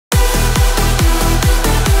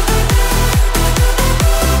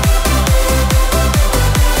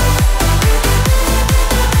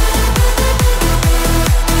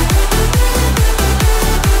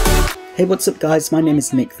Hey, what's up guys, my name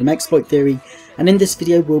is Nick from Exploit Theory, and in this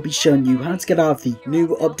video we'll be showing you how to get out of the new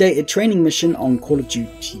updated training mission on Call of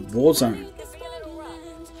Duty Warzone.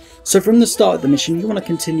 So from the start of the mission you want to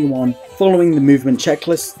continue on following the movement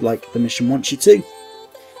checklist like the mission wants you to,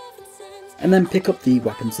 and then pick up the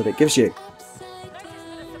weapons that it gives you.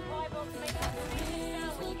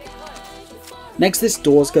 Next, this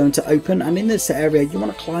door is going to open, and in this area you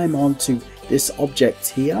want to climb onto this object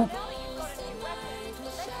here.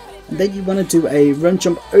 And then you want to do a run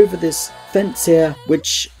jump over this fence here,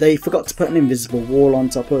 which they forgot to put an invisible wall on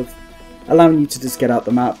top of, allowing you to just get out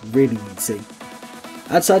the map really easy.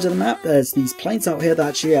 Outside of the map there's these planes out here that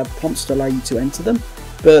actually have prompts to allow you to enter them,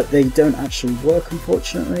 but they don't actually work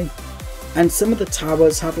unfortunately. And some of the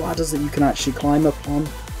towers have ladders that you can actually climb up on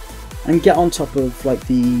and get on top of, like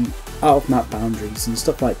the out of map boundaries and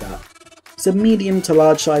stuff like that. It's a medium to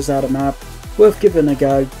large size out of map, worth giving a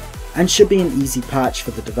go, and should be an easy patch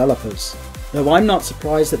for the developers. Though I'm not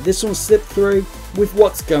surprised that this one slipped through with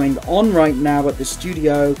what's going on right now at the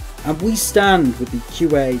studio, and we stand with the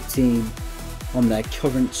QA team on their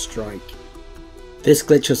current strike. This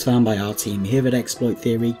glitch was found by our team here at Exploit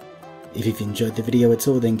Theory. If you've enjoyed the video at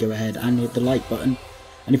all, then go ahead and hit the like button,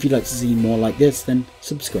 and if you'd like to see more like this, then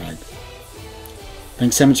subscribe.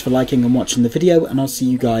 Thanks so much for liking and watching the video, and I'll see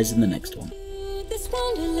you guys in the next one.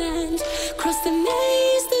 Cross the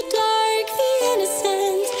maze, the dark, the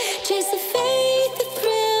innocent. Chase the faith, the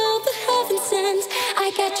thrill, the heaven sent.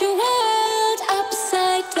 I got your world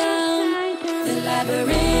upside down. The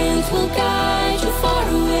labyrinth will guide you far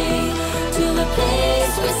away to a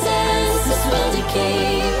place where senses will decay.